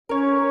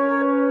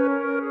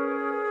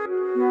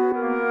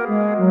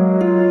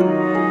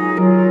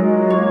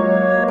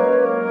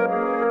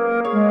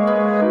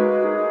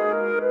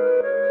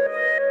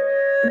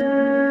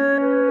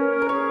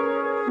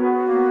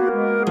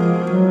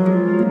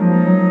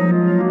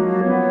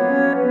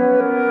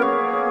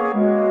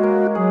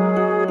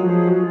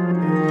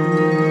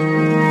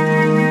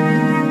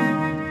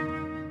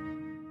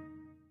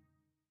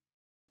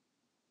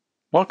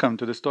Welcome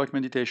to the Stoic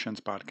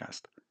Meditations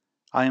podcast.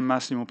 I am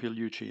Massimo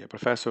Pigliucci, a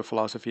professor of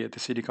philosophy at the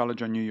City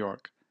College of New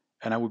York,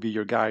 and I will be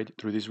your guide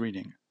through this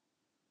reading.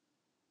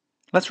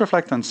 Let's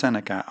reflect on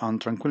Seneca on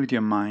Tranquility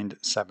of Mind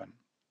 7.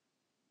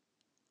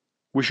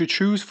 We should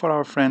choose for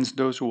our friends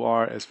those who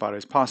are, as far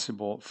as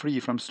possible, free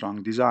from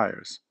strong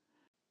desires.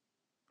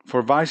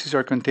 For vices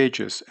are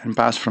contagious and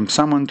pass from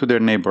someone to their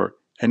neighbor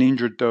and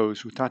injure those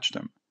who touch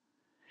them.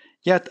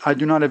 Yet I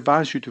do not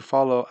advise you to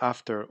follow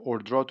after or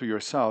draw to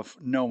yourself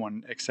no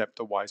one except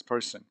a wise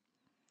person.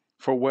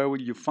 For where will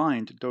you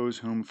find those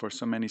whom for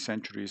so many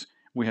centuries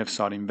we have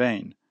sought in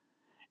vain?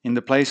 In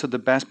the place of the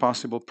best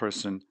possible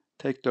person,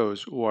 take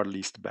those who are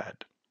least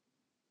bad.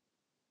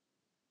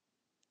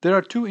 There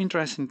are two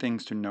interesting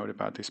things to note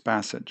about this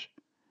passage.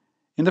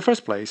 In the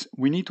first place,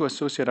 we need to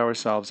associate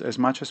ourselves as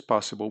much as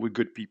possible with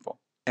good people,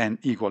 and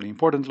equally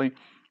importantly,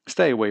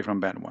 stay away from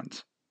bad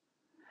ones.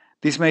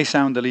 This may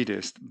sound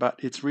elitist, but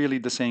it's really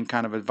the same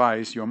kind of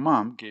advice your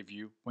mom gave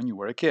you when you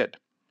were a kid.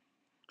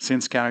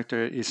 Since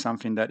character is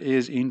something that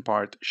is in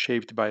part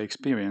shaped by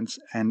experience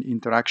and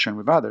interaction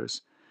with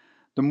others,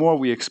 the more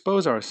we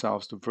expose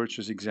ourselves to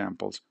virtuous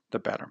examples, the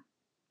better.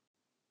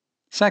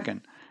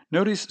 Second,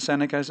 notice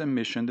Seneca's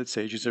admission that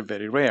sages are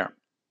very rare.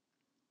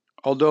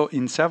 Although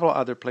in several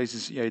other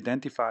places he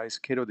identifies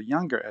Cato the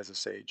Younger as a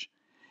sage,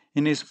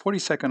 in his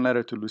 42nd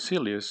letter to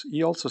Lucilius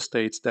he also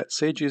states that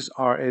sages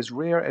are as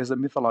rare as the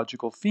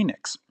mythological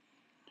phoenix,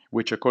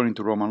 which according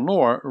to Roman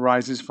lore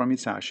rises from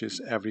its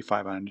ashes every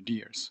 500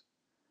 years.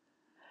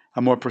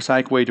 A more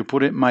prosaic way to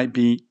put it might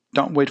be,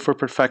 don't wait for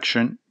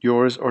perfection,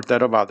 yours or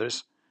that of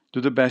others.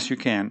 Do the best you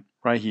can,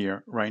 right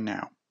here, right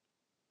now.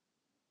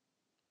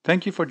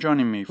 Thank you for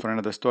joining me for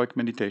another Stoic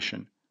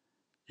meditation.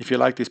 If you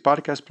like this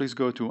podcast, please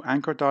go to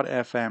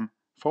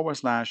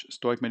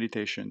anchor.fm/Stoic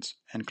Meditations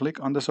and click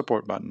on the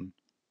support button.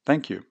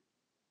 Thank you.